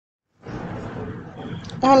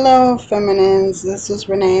Hello, feminines. This is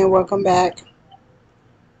Renee. Welcome back.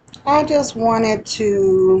 I just wanted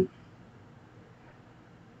to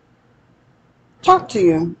talk to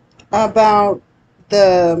you about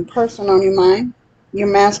the person on your mind, your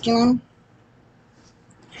masculine.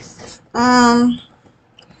 Um,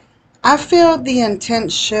 I feel the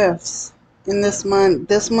intense shifts in this month.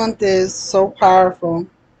 This month is so powerful,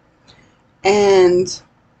 and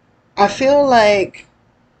I feel like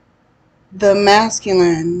the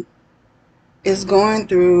masculine is going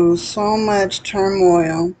through so much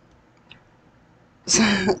turmoil,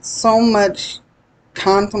 so much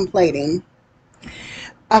contemplating.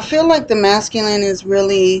 I feel like the masculine is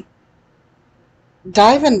really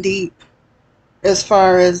diving deep as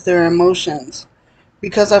far as their emotions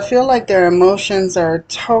because I feel like their emotions are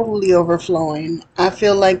totally overflowing. I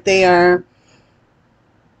feel like they are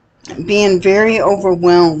being very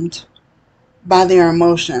overwhelmed by their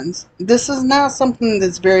emotions. This is not something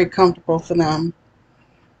that's very comfortable for them.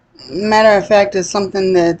 Matter of fact, it's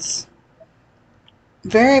something that's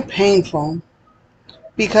very painful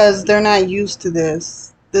because they're not used to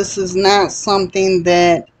this. This is not something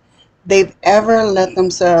that they've ever let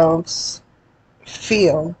themselves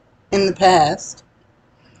feel in the past.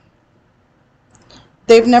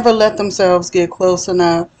 They've never let themselves get close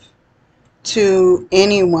enough to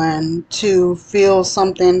anyone to feel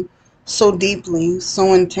something so deeply,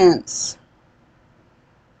 so intense.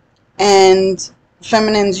 And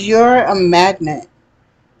feminines, you're a magnet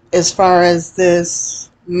as far as this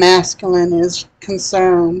masculine is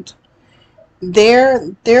concerned.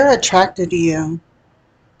 They're attracted to you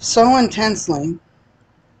so intensely.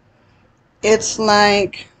 It's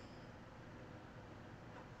like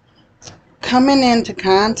coming into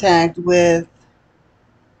contact with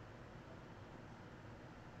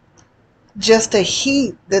just a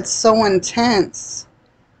heat that's so intense.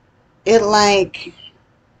 It like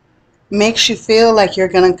makes you feel like you're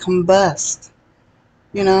gonna combust,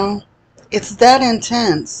 you know? It's that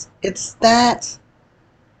intense. It's that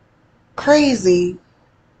crazy.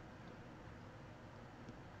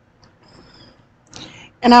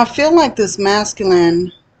 And I feel like this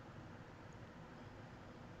masculine,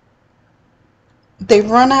 they've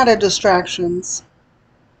run out of distractions.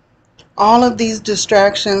 All of these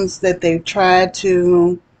distractions that they've tried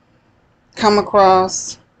to come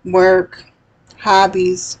across, work,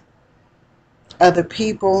 hobbies, other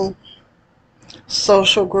people,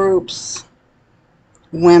 social groups,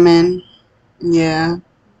 women, yeah.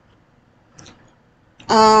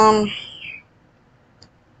 Um,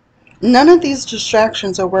 None of these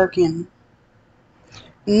distractions are working.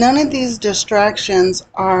 None of these distractions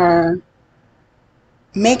are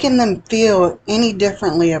making them feel any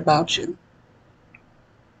differently about you.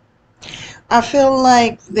 I feel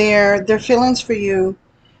like their feelings for you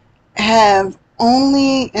have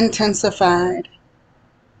only intensified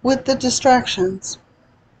with the distractions.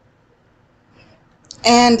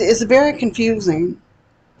 And it's very confusing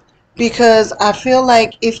because I feel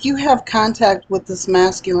like if you have contact with this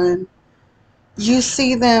masculine, you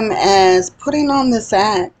see them as putting on this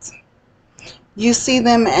act. You see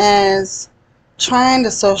them as trying to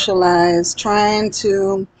socialize,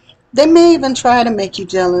 they may even try to make you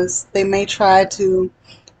jealous. They may try to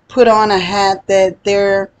put on a hat that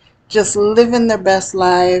they're just living their best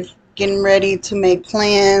life, getting ready to make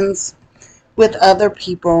plans with other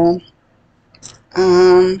people,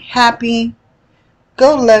 happy,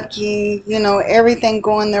 go lucky, everything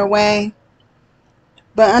going their way.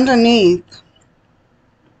 But underneath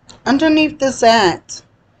this act,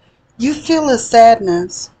 you feel a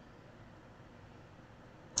sadness.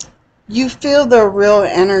 You feel the real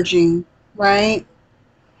energy, right?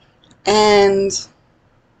 And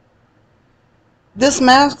this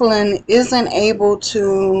masculine isn't able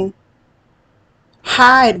to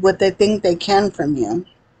hide what they think they can from you.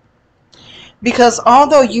 Because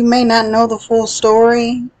although you may not know the full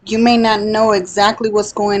story, you may not know exactly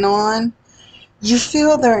what's going on, you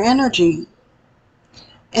feel their energy.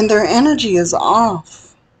 And their energy is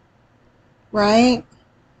off, right?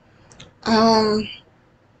 Um,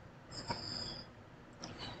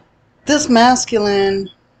 this masculine,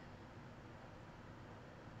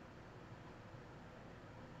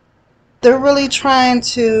 they're really trying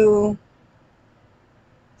to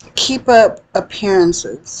keep up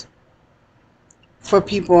appearances for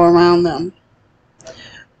people around them.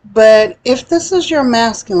 But if this is your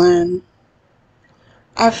masculine,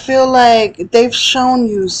 I feel like they've shown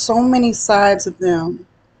you so many sides of them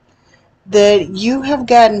that you have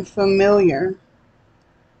gotten familiar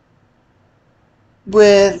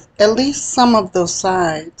with at least some of those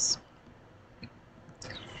sides.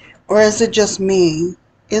 Or is it just me?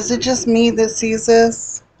 Is it just me that sees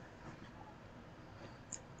this?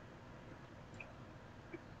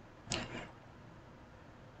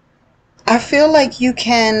 I feel like you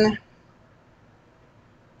can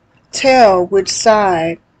tell which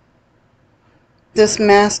side this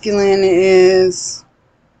masculine is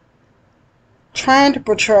trying to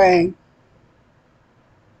portray,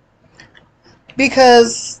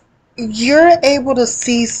 because you're able to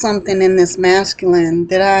see something in this masculine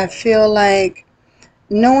that I feel like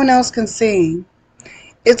no one else can see.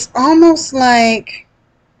 It's almost like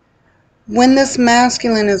when this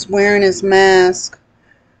masculine is wearing his mask,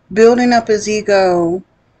 building up his ego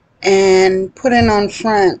and putting on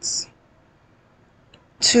fronts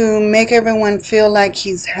to make everyone feel like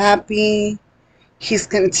he's happy, he's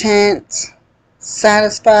content,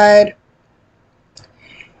 satisfied.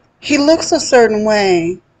 He looks a certain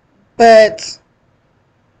way, but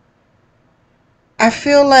I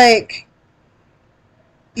feel like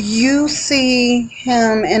you see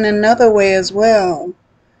him in another way as well.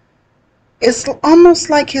 It's almost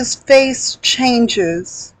like his face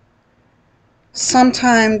changes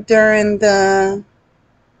sometime during the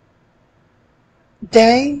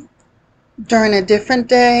day, during a different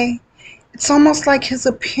day. It's almost like his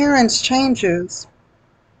appearance changes.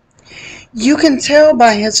 You can tell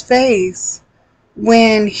by his face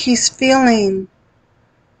when he's feeling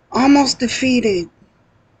almost defeated,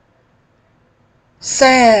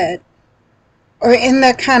 sad, or in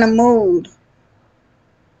that kind of mood.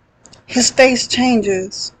 His face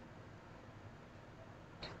changes.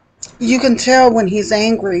 You can tell when he's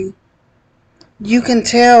angry. You can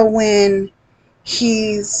tell when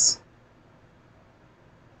he's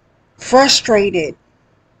frustrated.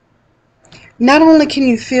 Not only can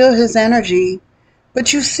you feel his energy,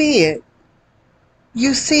 but you see it.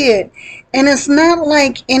 You see it. And it's not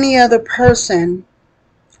like any other person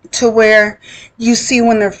to where you see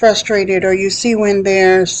when they're frustrated or you see when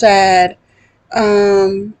they're sad.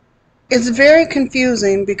 It's very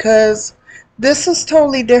confusing because this is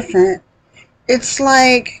totally different. It's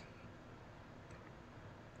like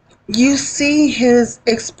you see his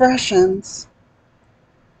expressions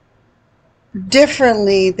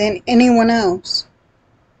differently than anyone else.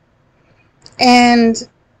 And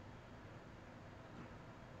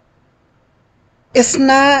it's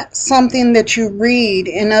not something that you read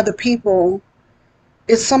in other people.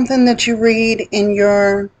 It's something that you read in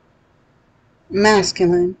your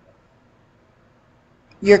masculine,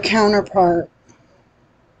 your counterpart.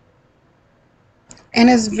 And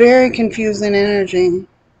it's very confusing energy.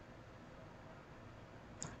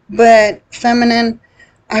 But feminine,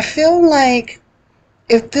 I feel like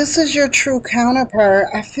if this is your true counterpart,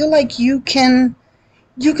 I feel like you can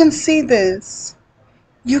see this.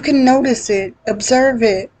 You can notice it, observe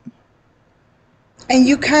it, and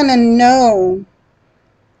you kind of know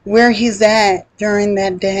where he's at during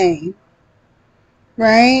that day,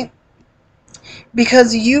 right?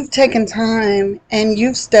 Because you've taken time and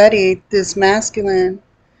you've studied this masculine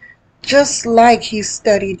just like he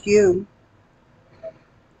studied you.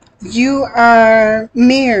 You are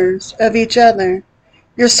mirrors of each other.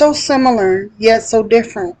 You're so similar, yet so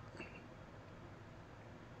different.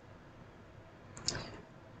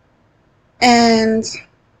 And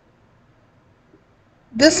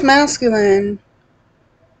this masculine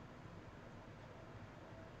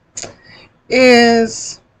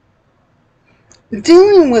is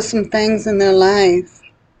dealing with some things in their life,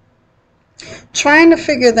 trying to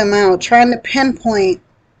figure them out, trying to pinpoint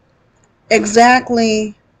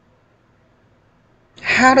exactly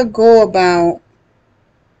how to go about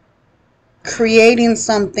creating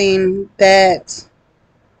something that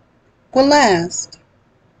will last.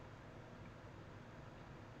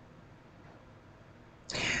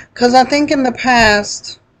 Because I think in the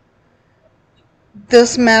past,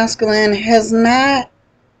 this masculine has not,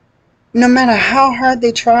 no matter how hard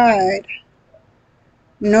they tried,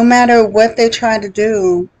 no matter what they tried to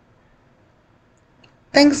do,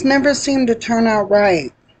 things never seem to turn out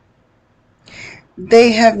right.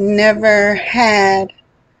 They have never had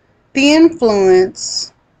the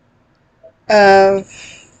influence of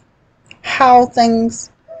how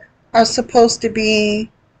things are supposed to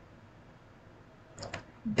be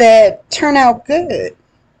that turn out good,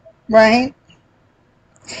 right?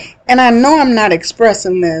 And I know I'm not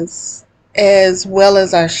expressing this as well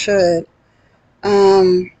as I should,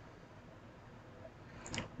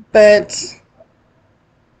 but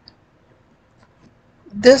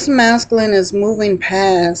this masculine is moving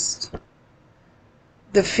past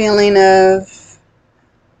the feeling of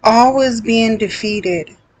always being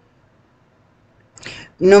defeated,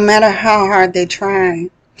 no matter how hard they try.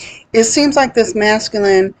 It seems like this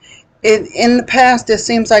masculine In the past, it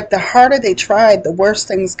seems like the harder they tried, the worse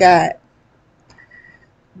things got.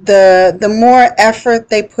 The more effort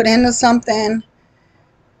they put into something,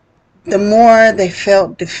 the more they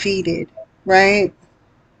felt defeated, right?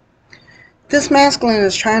 This masculine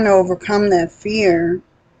is trying to overcome that fear.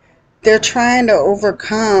 They're trying to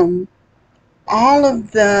overcome all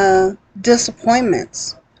of the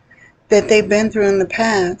disappointments that they've been through in the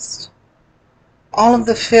past, all of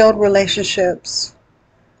the failed relationships,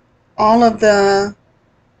 all of the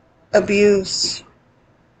abuse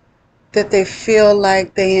that they feel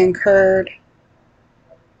like they incurred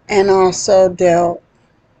and also dealt.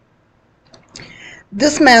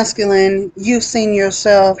 This masculine, you've seen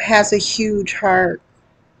yourself, has a huge heart,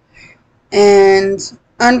 and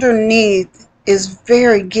underneath is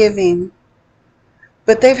very giving,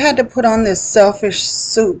 but they've had to put on this selfish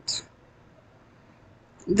suit.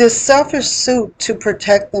 This selfish suit to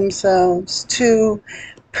protect themselves, to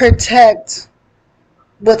protect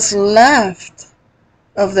what's left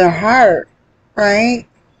of their heart, right?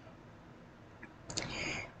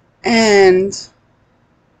 And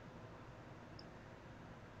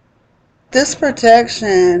this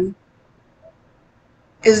protection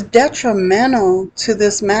is detrimental to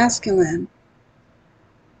this masculine.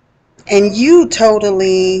 And you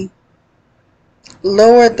totally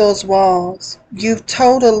lowered those walls. You've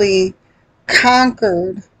totally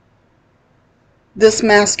conquered this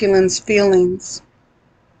masculine's feelings.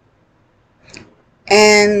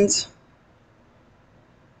 And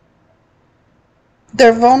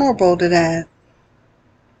they're vulnerable to that.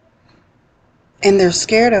 And they're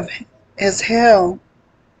scared of as hell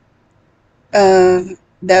of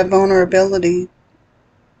that vulnerability.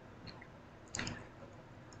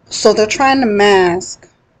 So they're trying to mask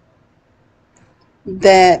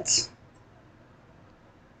that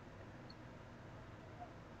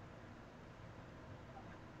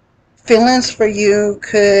feelings for you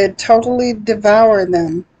could totally devour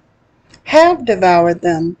them, have devoured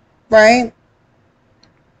them, right?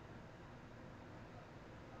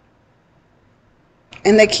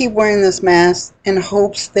 And they keep wearing this mask in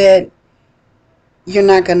hopes that you're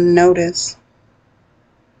not going to notice,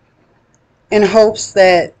 in hopes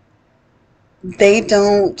that they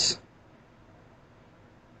don't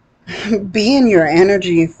be in your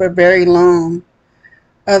energy for very long.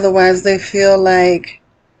 Otherwise, they feel like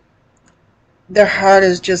their heart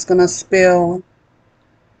is just going to spill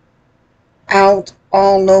out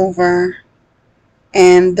all over,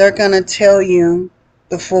 and they're going to tell you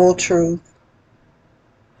the full truth.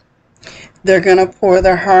 They're going to pour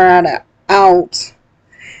their heart out.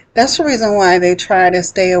 That's the reason why they try to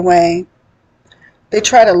stay away. They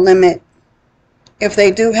try to limit. If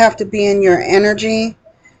they do have to be in your energy,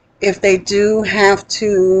 if they do have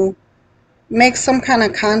to make some kind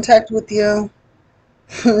of contact with you,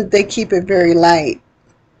 they keep it very light.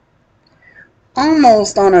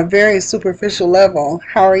 Almost on a very superficial level.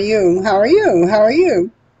 How are you? How are you? How are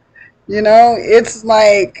you? You know, it's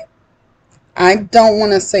like, I don't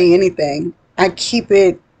want to say anything. I keep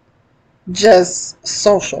it just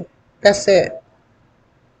social. That's it.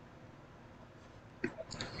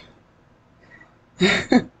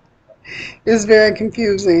 It's very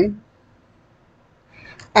confusing.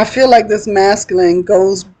 I feel like this masculine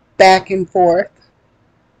goes back and forth.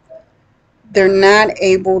 They're not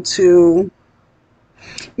able to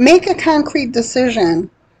make a concrete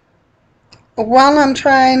decision. While I'm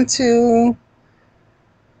trying to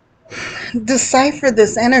decipher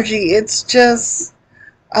this energy, it's just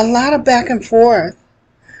a lot of back and forth,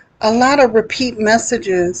 a lot of repeat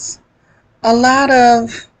messages, a lot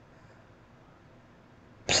of,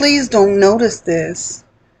 please don't notice this.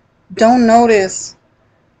 Don't notice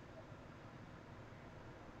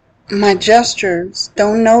my gestures.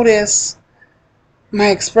 Don't notice my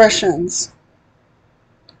expressions.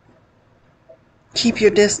 Keep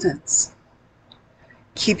your distance.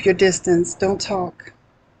 Keep your distance. Don't talk.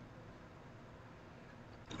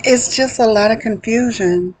 It's just a lot of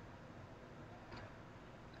confusion.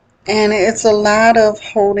 And it's a lot of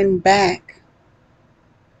holding back.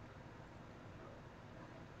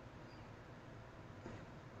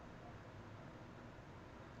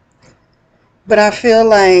 But I feel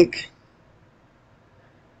like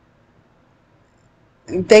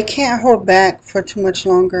they can't hold back for too much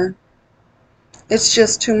longer. It's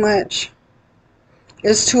just too much.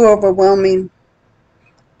 It's too overwhelming.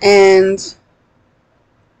 And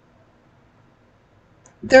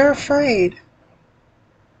they're afraid.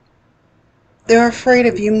 They're afraid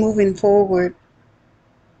of you moving forward.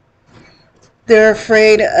 They're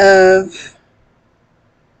afraid of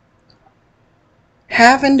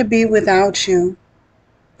having to be without you,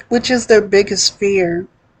 which is their biggest fear.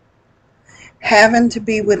 having to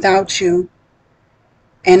be without you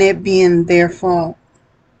and it being their fault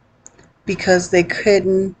because they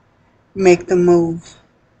couldn't make the move.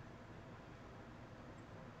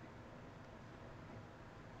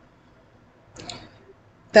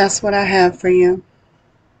 That's what I have for you.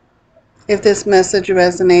 If this message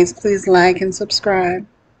resonates, please like and subscribe.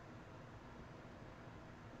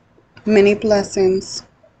 Many blessings,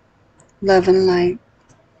 love and light.